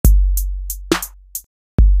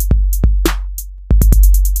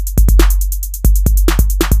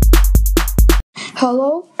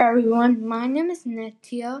Hello everyone, my name is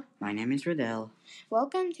Nitya. My name is Rodell.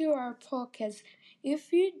 Welcome to our podcast.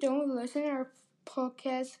 If you don't listen to our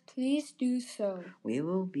podcast, please do so. We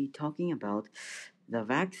will be talking about the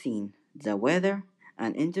vaccine, the weather,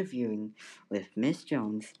 and interviewing with Miss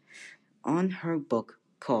Jones on her book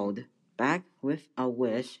called Back with a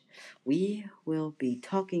Wish. We will be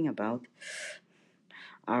talking about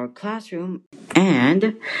our classroom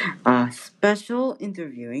and a special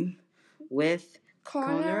interviewing with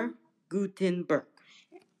Connor Gutenberg.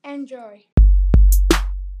 Enjoy.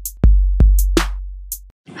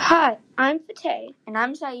 Hi, I'm Fateh. And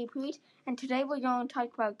I'm Saeedpreet, and today we're going to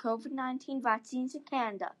talk about COVID-19 vaccines in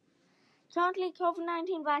Canada. Currently,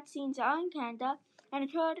 COVID-19 vaccines are in Canada, and a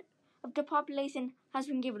third of the population has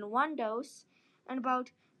been given one dose, and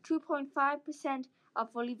about 2.5% are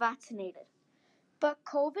fully vaccinated. But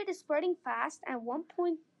COVID is spreading fast, and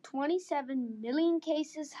 1.27 million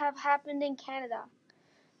cases have happened in Canada.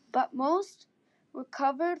 But most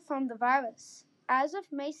recovered from the virus. As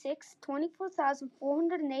of May 6,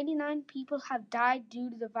 24,489 people have died due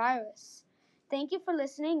to the virus. Thank you for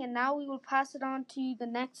listening, and now we will pass it on to the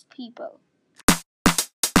next people.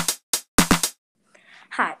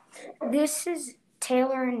 Hi, this is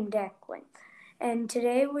Taylor and Declan, and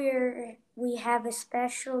today we have a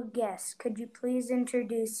special guest. Could you please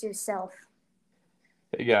introduce yourself?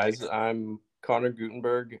 Hey guys, I'm Connor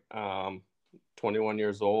Gutenberg, 21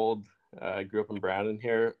 years old. I grew up in Brandon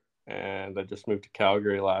here, and I just moved to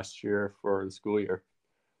Calgary last year for the school year.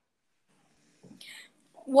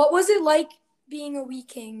 What was it like being a Wee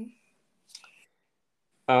King?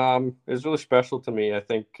 It was really special to me. I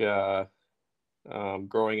think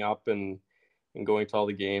growing up and going to all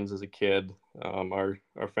the games as a kid, our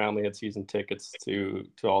family had season tickets to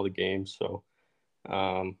all the games, so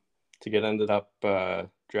to get ended up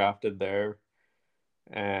drafted there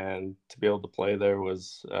and to be able to play there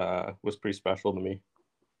was pretty special to me.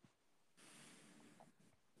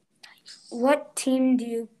 What team do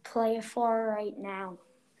you play for right now?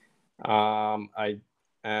 I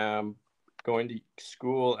am going to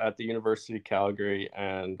school at the University of Calgary,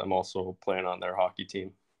 and I'm also playing on their hockey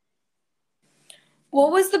team.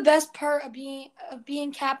 What was the best part of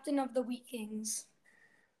being captain of the Wee Kings?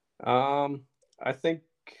 I think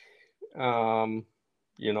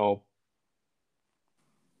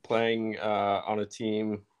playing on a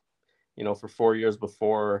team, for 4 years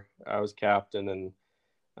before I was captain, and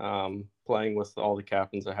playing with all the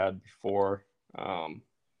captains I had before,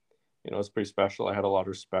 it's pretty special. I had a lot of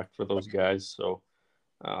respect for those guys, so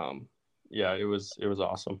it was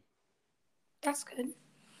awesome. That's good.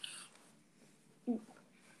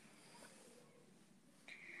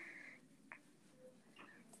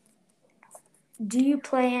 Do you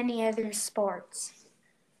play any other sports?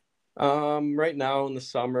 Right now in the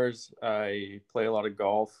summers, I play a lot of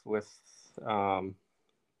golf with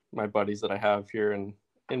my buddies that I have here in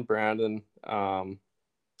Brandon. So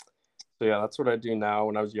yeah, that's what I do now.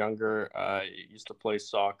 When I was younger, I used to play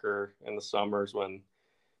soccer in the summers when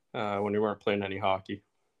we weren't playing any hockey.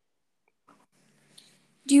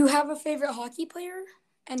 Do you have a favorite hockey player,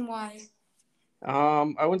 and why?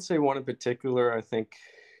 I wouldn't say one in particular. I think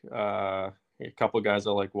a couple of guys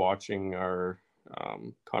I like watching are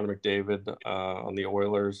Connor McDavid on the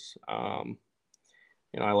Oilers. I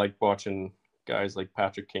like watching guys like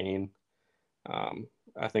Patrick Kane.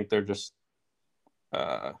 I think they're just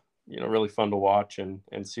really fun to watch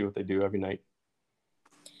and see what they do every night.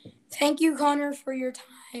 Thank you, Connor, for your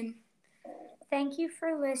time. Thank you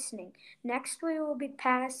for listening. Next, we will be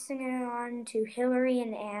passing it on to Hillary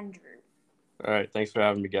and Andrew. All right. Thanks for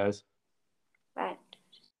having me, guys. Bye.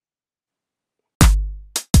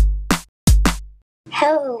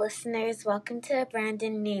 Hello, listeners. Welcome to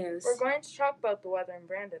Brandon News. We're going to talk about the weather in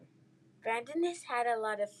Brandon. Brandon has had a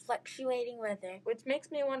lot of fluctuating weather. Which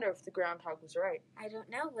makes me wonder if the groundhog was right. I don't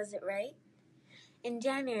know. Was it right? In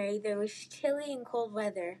January, there was chilly and cold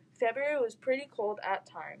weather. February was pretty cold at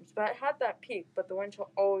times, but it had that peak, but the wind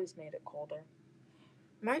chill always made it colder.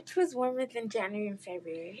 March was warmer than January and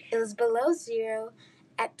February. It was below zero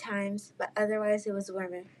at times, but otherwise it was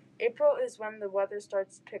warmer. April is when the weather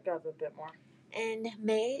starts to pick up a bit more. And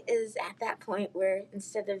May is at that point where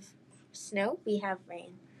instead of snow, we have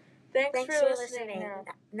rain. Thanks for listening.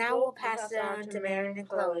 Now we'll pass it on to Marin and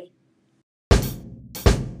Chloe.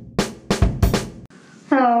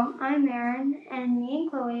 Hello, I'm Marin, and me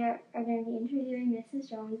and Chloe are going to be interviewing Mrs.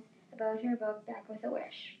 Jones about her book, Back with a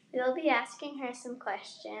Wish. We'll be asking her some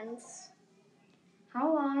questions.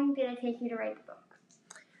 How long did it take you to write the book?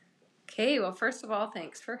 Okay, well, first of all,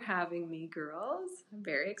 thanks for having me, girls. I'm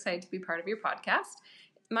very excited to be part of your podcast.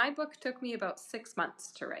 My book took me about 6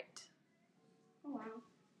 months to write. Oh, wow.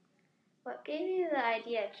 What gave you the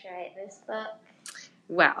idea to write this book?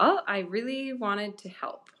 Well, I really wanted to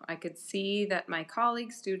help. I could see that my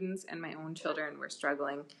colleagues, students, and my own children were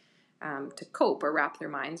struggling to cope or wrap their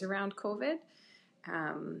minds around COVID.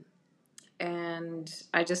 And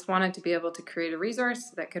I just wanted to be able to create a resource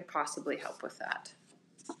that could possibly help with that.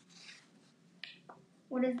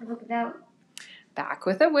 What is the book about? Back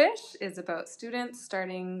with a Wish is about students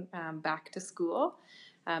starting back to school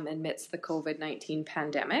amidst the COVID-19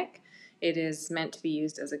 pandemic. It is meant to be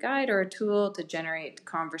used as a guide or a tool to generate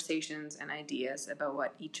conversations and ideas about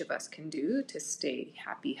what each of us can do to stay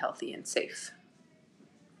happy, healthy, and safe.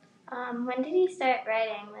 When did you start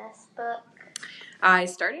writing this book? I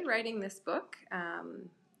started writing this book,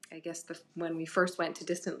 I guess, when we first went to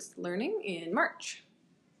distance learning in March.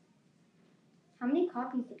 How many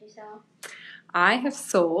copies did you sell? I have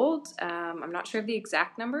sold, I'm not sure of the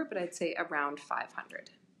exact number, but I'd say around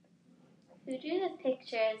 500. Who drew the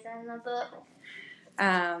pictures in the book?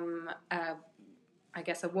 I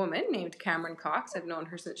guess a woman named Cameron Cox. I've known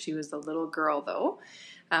her since she was a little girl, though.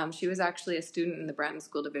 She was actually a student in the Brandon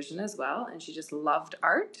School Division as well, and she just loved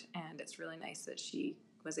art, and it's really nice that she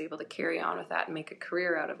was able to carry on with that and make a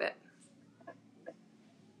career out of it.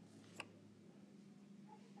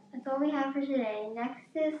 That's all we have for today. Next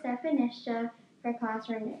is Stefanisha for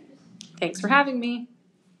Classroom News. Thanks for having me.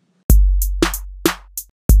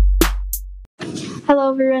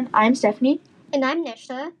 Hello everyone, I'm Stephanie. And I'm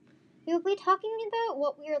Nisha. We will be talking about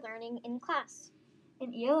what we are learning in class.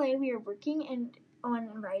 In ELA, we are working on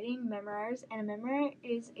writing memoirs, and a memoir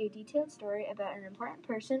is a detailed story about an important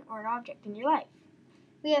person or an object in your life.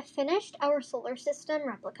 We have finished our solar system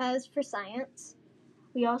replicas for science.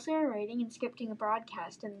 We also are writing and scripting a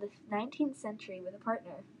broadcast in the 19th century with a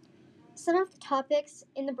partner. Some of the topics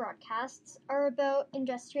in the broadcasts are about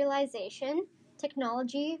industrialization,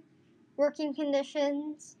 technology, working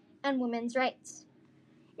conditions, and women's rights.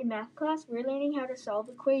 In math class, we're learning how to solve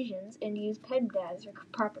equations and use PEMDAS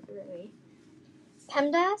properly.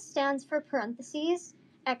 PEMDAS stands for parentheses,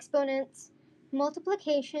 exponents,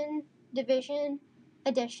 multiplication, division,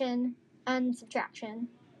 addition, and subtraction.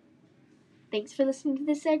 Thanks for listening to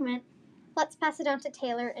this segment. Let's pass it on to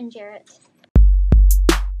Taylor and Jarrett.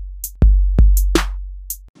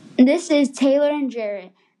 This is Taylor and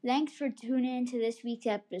Jarrett. Thanks for tuning in to this week's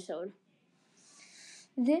episode.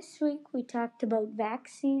 This week we talked about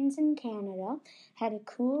vaccines in Canada, had a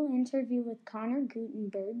cool interview with Connor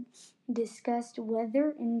Gutenberg, discussed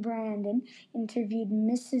weather in Brandon, interviewed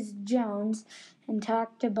Mrs. Jones, and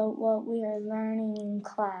talked about what we are learning in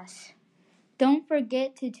class. Don't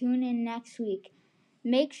forget to tune in next week.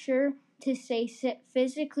 Make sure to stay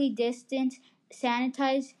physically distant,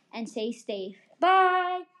 sanitize, and stay safe.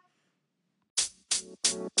 Bye!